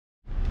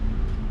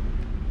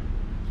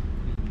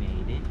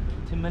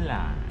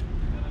Milan.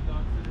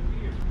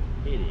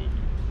 It is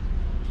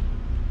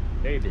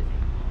very busy.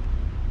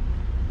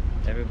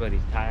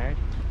 Everybody's tired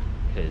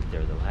because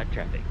there's a lot of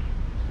traffic.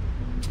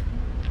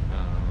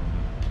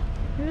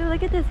 Ooh,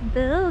 look at this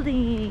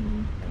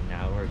building. And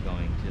now we're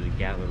going to the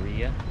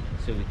Galleria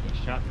so we can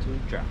shop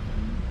to drop.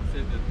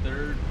 Said the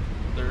third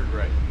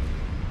right.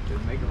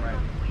 Then make a right.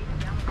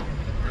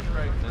 First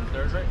right, then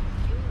third right.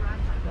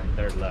 Then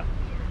third left.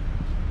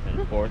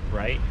 Then fourth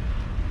right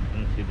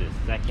into the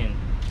second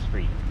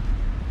street.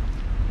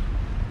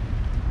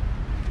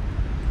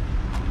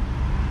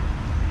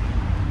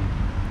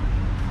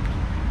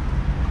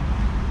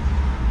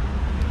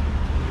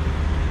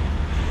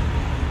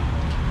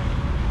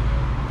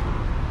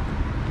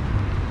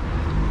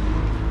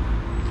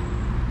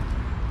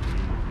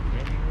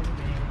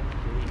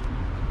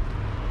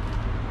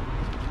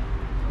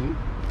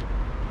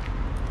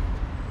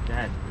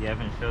 Dad, you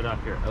haven't showed off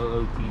your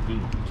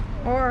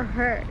OOTD. Or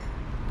her.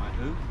 My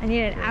who? I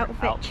need an Your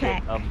outfit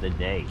check. of the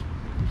day.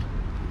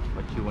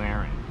 What you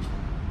wearing?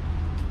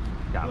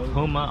 Got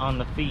Puma on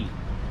the feet.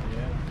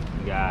 Yeah.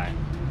 You got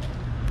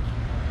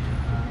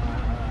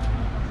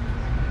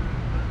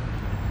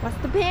What's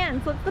the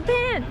pants? What's the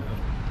pants?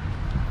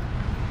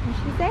 What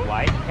did she say?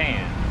 white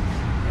pants.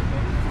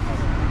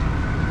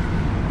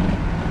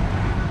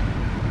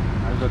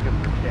 I was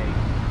looking for shade.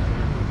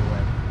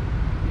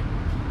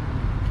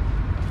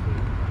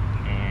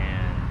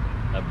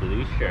 And a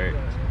blue shirt.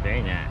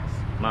 Very nice.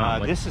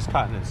 Mom, This is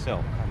cotton and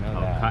silk. I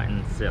know that.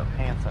 cotton silk.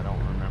 Pants I don't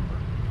remember.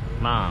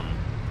 Mom,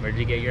 where'd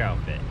you get your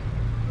outfit?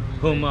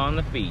 Puma on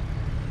the feet.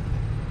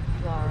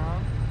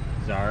 Zara.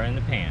 Zara in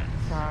the pants.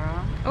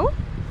 Zara. Oh,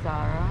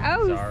 Zara.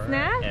 oh, Zara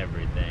snap.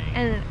 everything.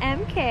 And an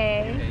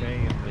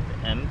MK. With the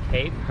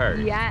MK purse.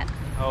 Yes.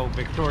 Oh,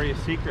 Victoria's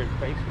Secret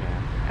face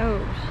mask. Oh,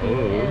 she Oh.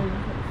 is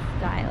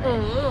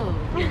stylish.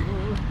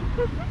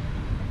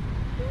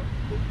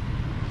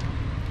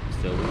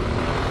 Still Pull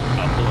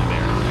and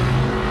Bear.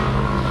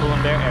 Pull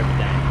and Bear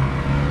everything.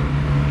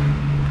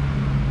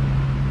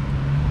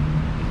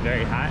 It's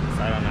very hot,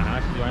 so I don't know how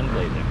she's wearing the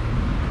blazer.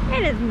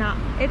 It is not.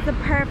 It's a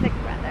perfect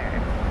weather.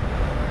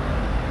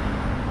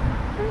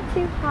 Not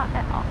too hot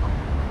at all.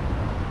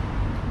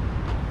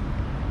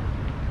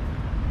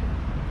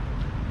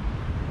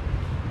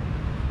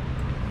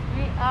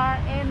 We are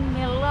in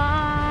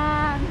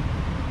Milan.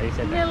 I already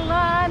said that.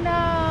 Milano.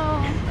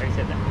 I already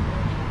said that.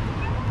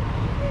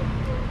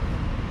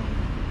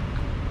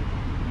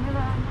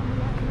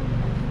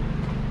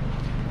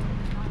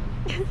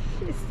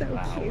 She's so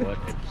Wow, cute. what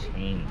a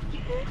change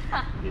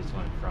this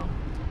went from.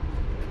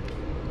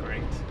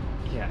 Right.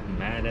 Yeah,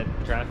 mad at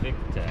traffic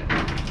to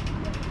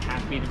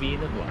happy to be in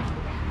the vlog.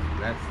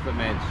 That's the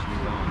meds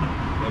she's on.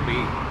 There'll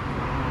be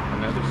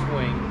another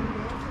swing.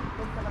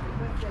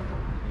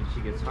 And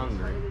she gets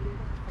hungry.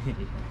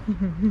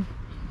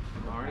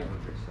 Alright.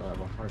 So I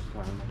have a hard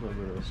time, a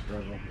little bit of a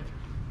struggle.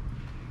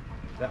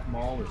 That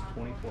mall is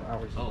 24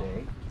 hours a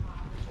day.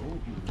 Oh,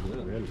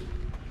 really?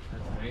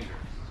 That's dangerous.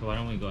 So why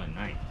don't we go at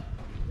night?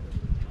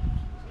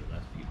 So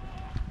less people.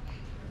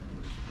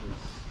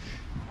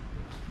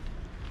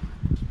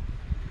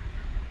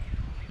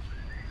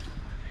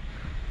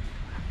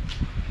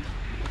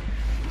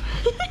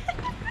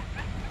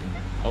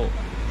 Oh.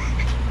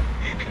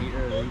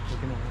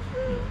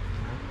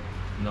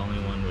 The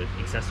only one with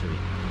accessory.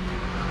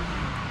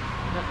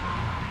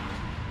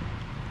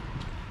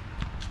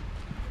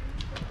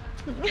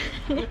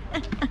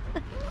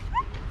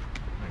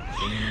 Like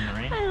singing in the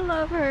rain. I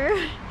love her.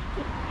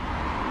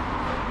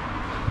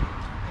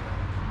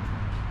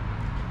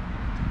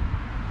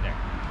 There.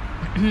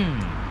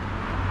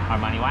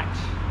 Armani watch.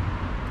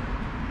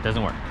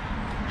 Doesn't work.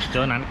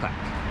 Still 9 o'clock.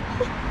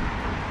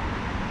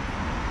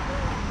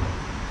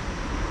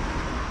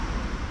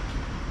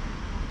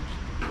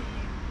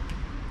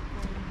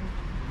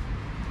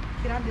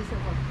 Grande esse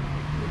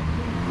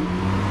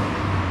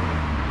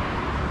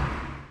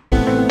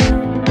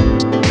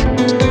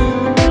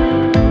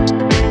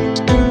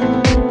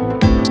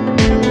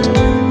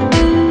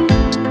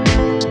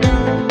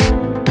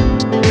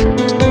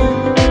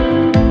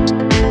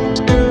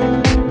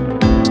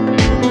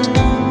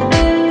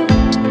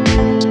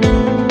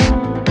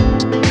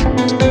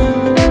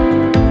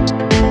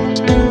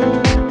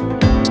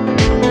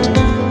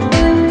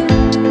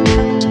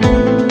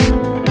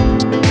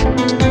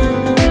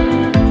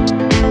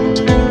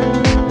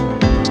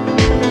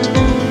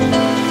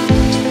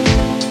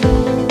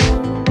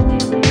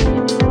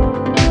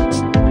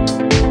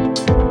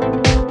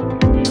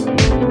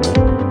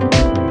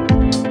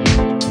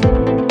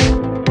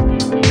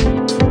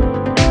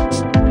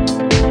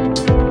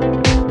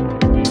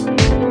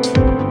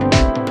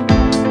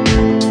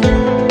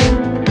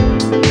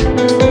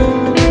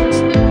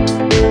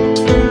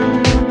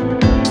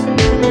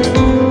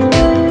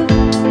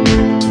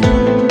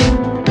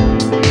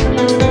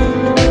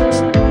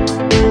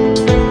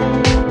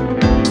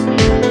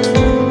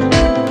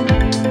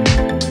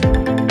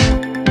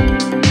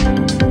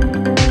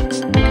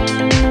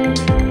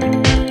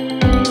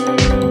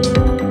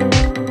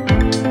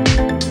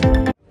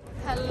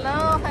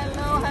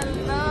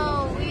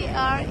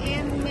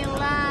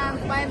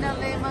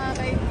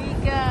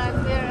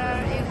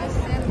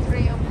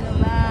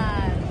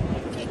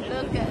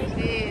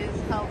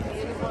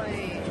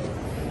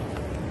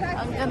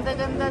Ang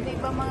ganda-ganda, di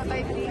ba mga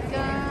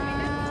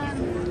kaibigan?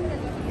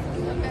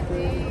 Look at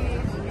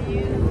this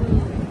view.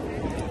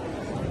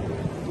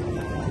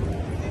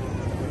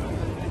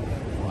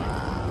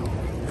 Wow.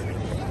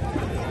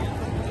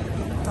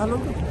 Halo.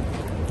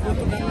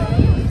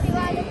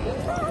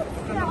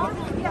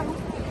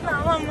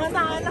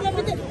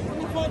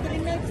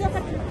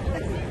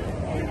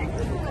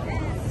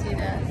 See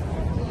that?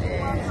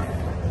 Yeah.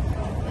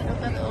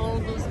 Look at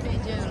all those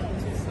pigeons.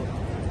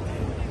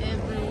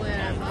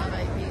 Everywhere, mga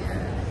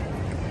kaibigan.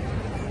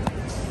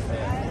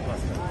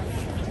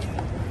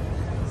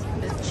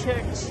 The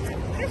church.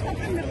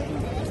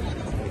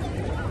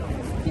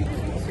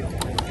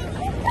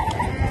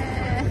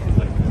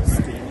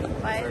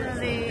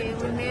 Finally,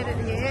 we made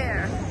it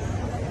here.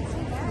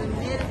 We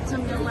made it to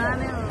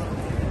Milano.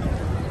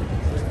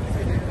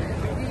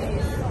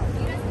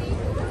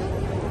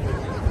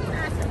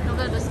 Look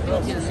at the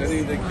pigeons.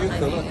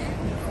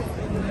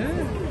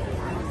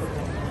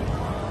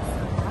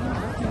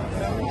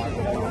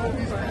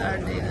 Where are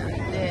they?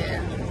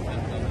 There.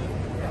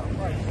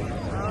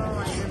 Oh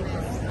my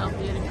goodness, how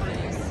beautiful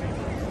it is.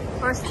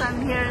 First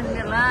time here in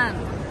Milan.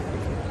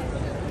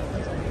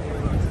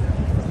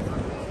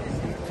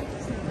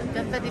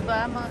 Ganda, di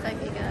ba, mga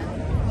kaibigan?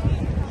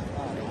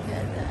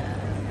 Ganda.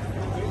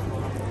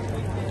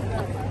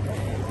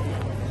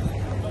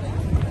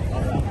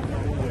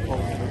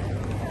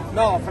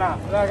 No, Fra,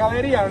 la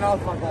galleria è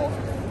un'altra cosa.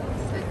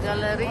 Sa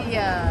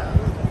Galleria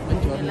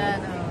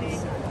Milano.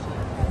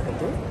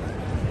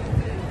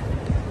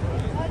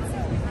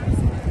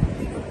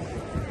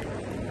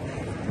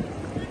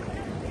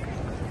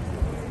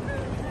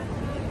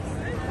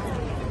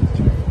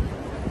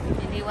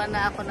 Iniwan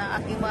na ako ng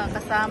aking mga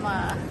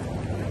kasama.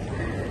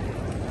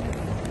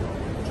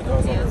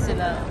 Yun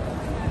sila.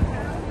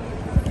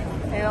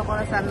 Ewan ko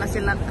na saan na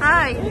sila.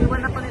 Ay,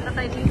 iniwan ako nila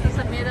tayo dito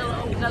sa middle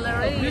of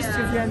Galleria.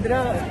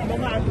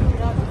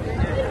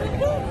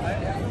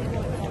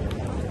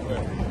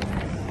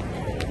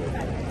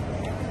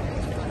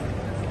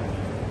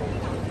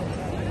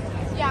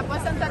 Yeah,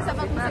 pues entonces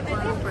vamos a Back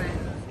tener. on, friend.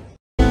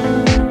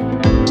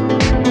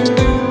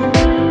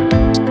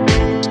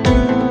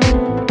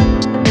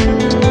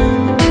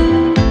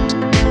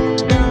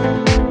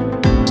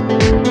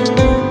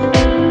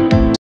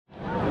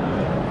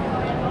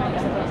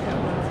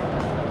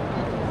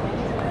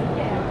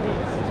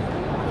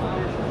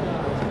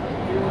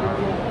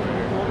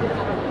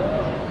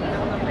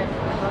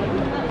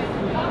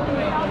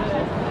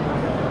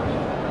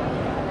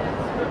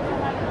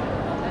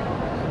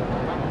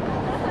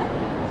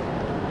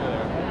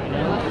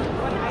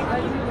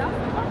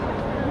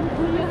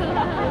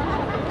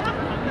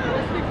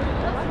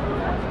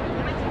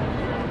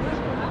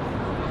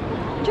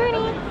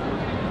 Journey.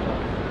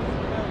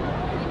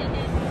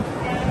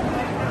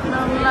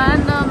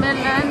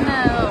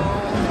 Milano.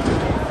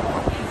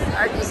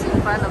 Art is in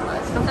front of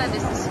us. Look at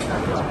this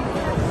structure.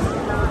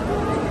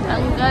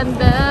 Ang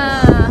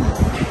ganda.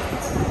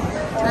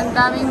 Ang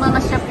daming mga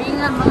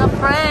shoppingan, mga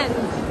friend.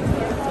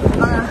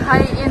 Mga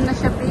high-end na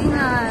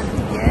shoppingan.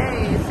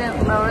 Yay,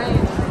 St.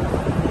 Laurent.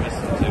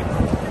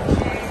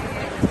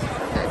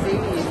 Look at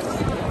this.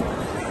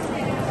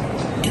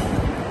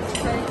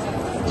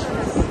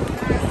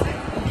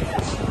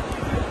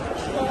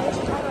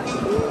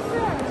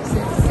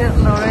 St.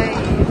 Laurent.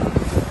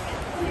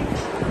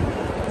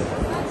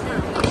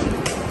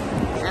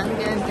 Ang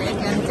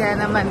ganda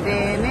naman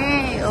din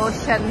eh. Oh,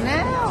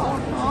 Chanel.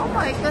 Oh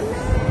my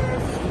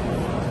goodness.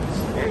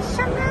 There's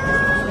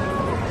Chanel.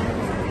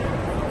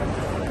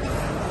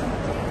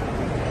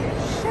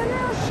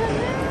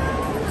 Chanel.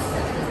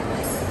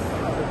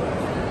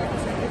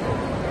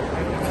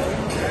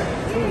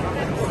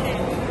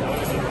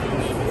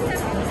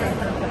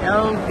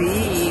 LV.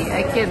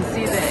 I can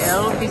see the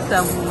LV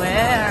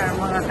somewhere,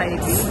 mga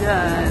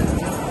kaibigan.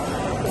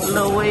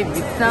 Louis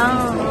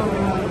Vuitton.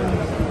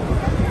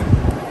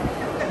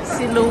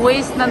 Si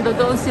Luis,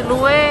 nandoon si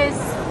Luis.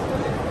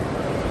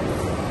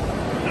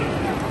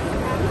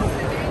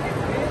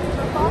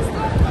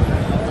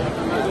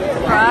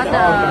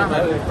 Prada.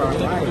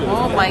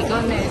 Oh my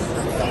goodness.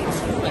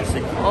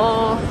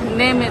 Oh,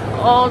 name it,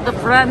 all the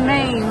brand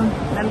name.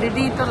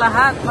 Nandito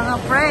lahat, mga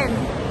friend.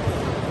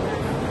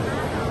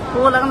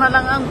 Kulang na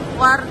lang ang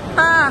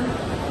kwarta.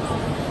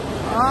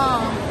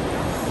 Oh,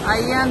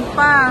 ayan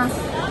pa.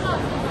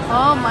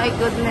 Oh my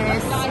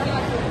goodness.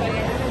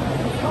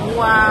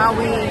 Wow.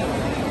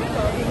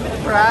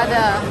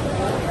 Prada.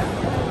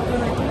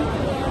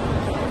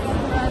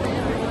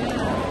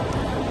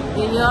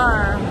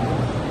 Dior.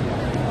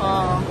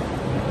 Oh.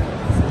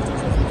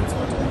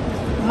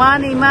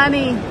 Money.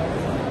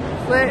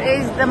 Where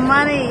is the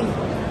money?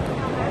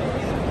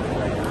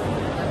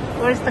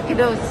 Where's the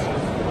kiddos?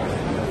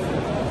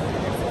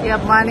 You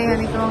have money,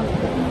 Aniko? A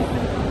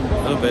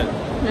little bit.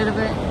 Little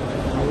bit.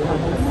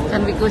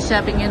 Can we go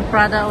shopping in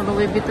Prada or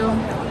Louis Vuitton?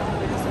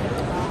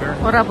 Sure.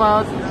 What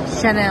about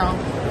Chanel?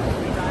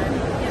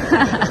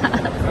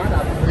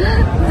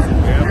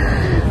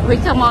 We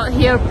come out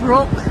here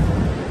broke.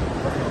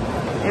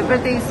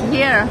 Everything's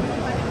here.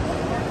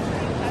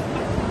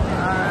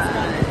 Alright.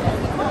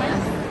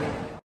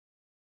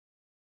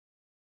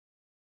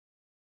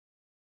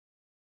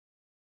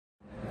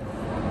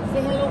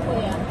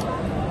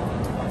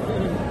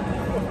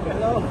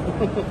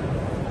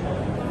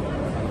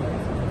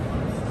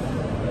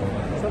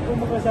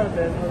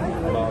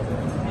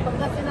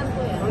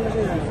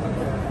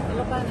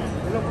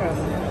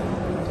 Ilocano.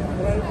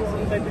 Marami po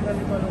kami tayo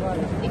pinalima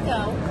lokales.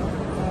 Ikaw?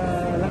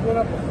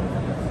 Laguna po.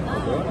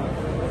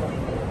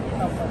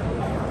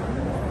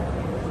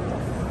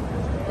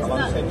 How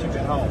long since you've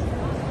been home?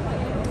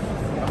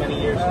 How many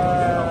years?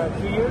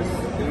 2 years.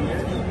 2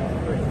 years?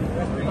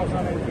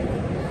 2019.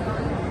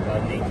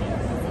 18.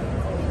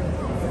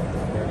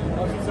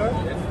 How's it, sir?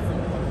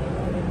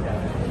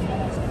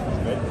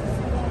 Good.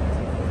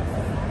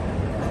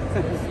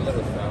 It's a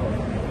little sour,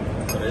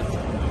 but it's,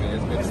 I mean,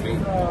 it's good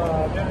sweet.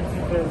 Very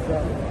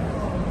sweet.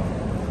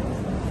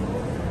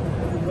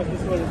 But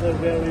this one is a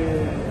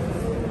very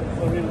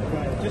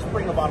dry. Just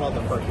bring a bottle of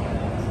the first one.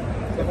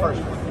 The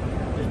first one.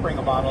 Just bring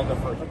a bottle of the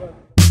first one.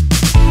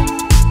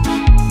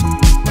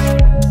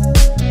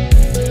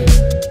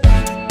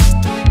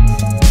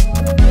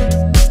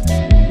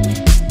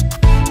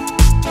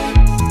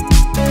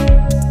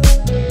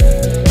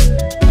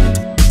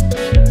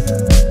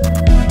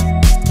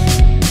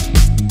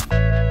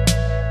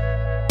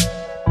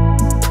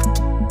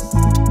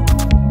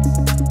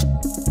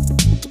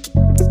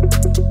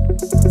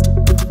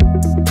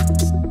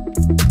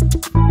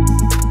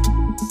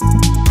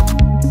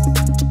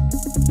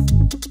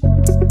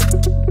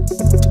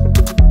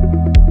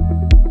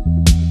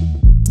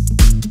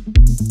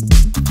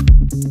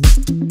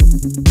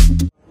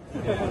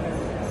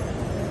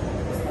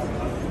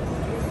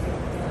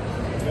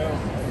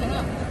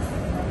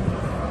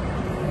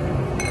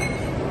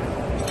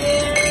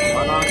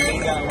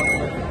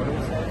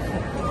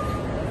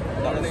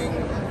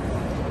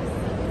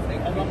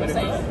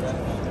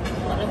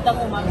 Magandang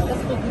umaga.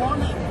 Tapos good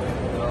morning.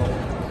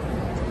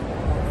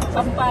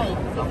 Kampay.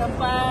 Si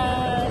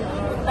Kampay.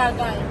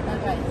 Tagay.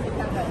 Tagay. Si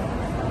Tagay.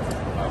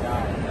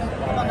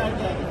 Tagay.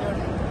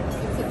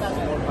 Si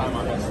Tagay.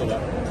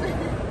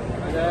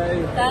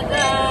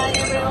 Tagay,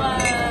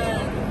 everyone.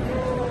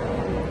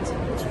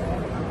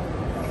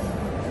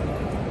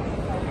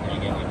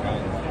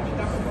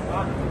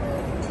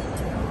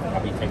 How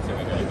many takes are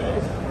we going to go?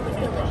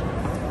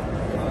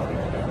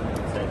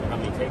 How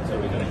many takes are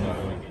we going to go?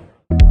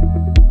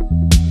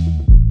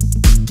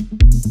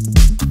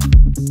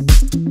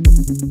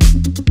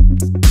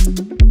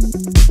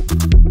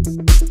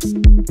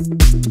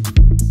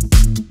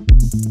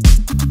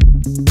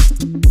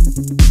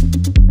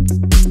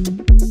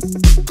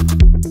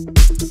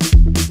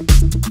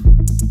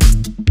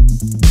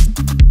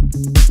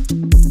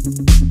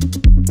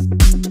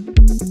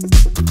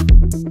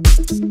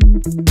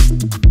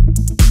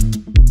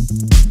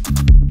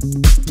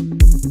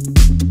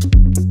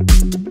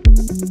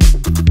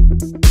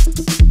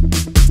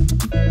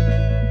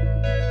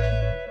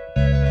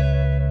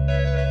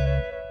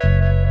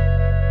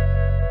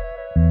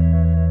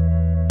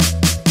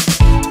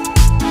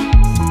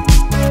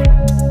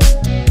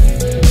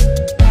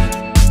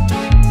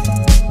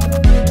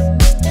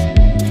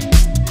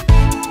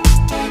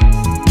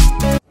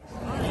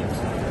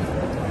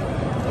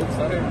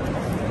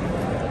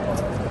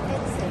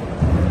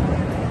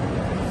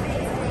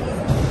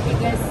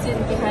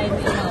 Behind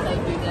me, mga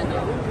kaibigan,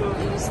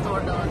 yung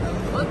store doon.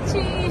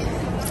 Gucci!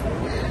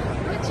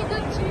 Gucci,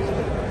 Gucci!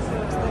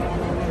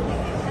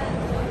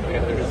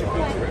 Yeah, there is a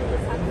good trip.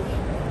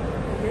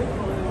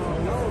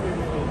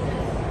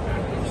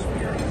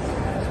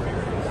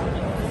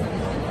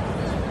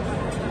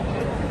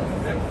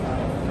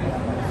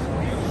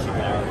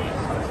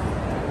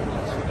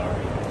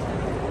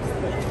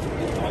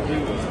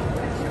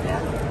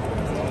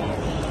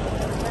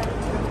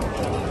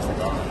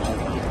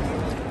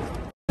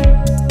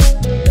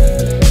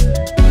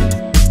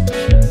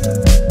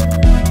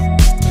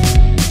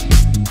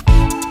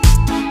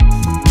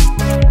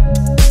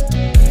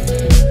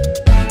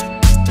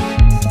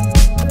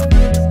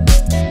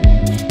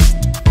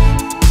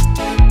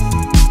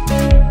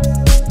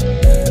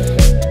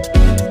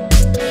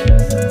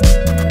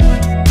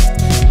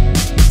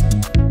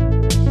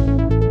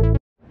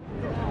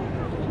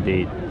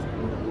 Date.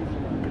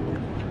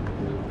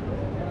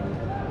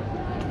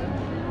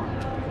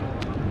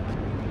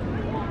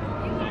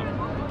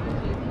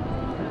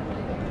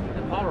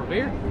 The bottle of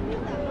beer?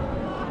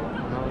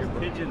 Your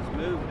pigeons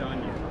moved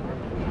on you.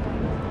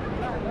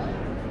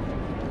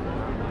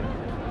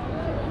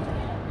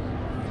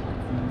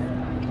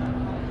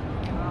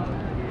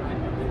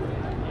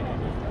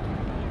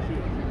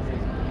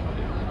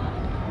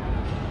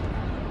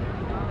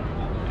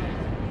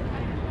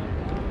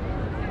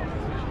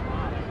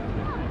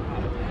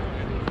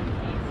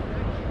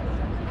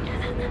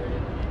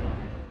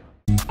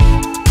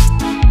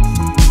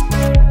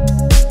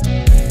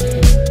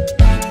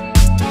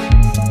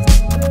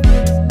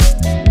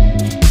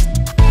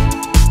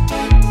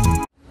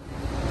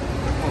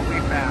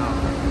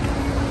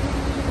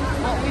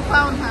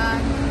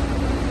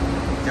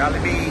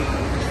 Jollibee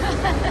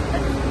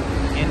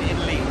in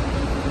Italy.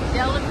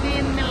 Jollibee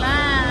in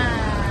Milan.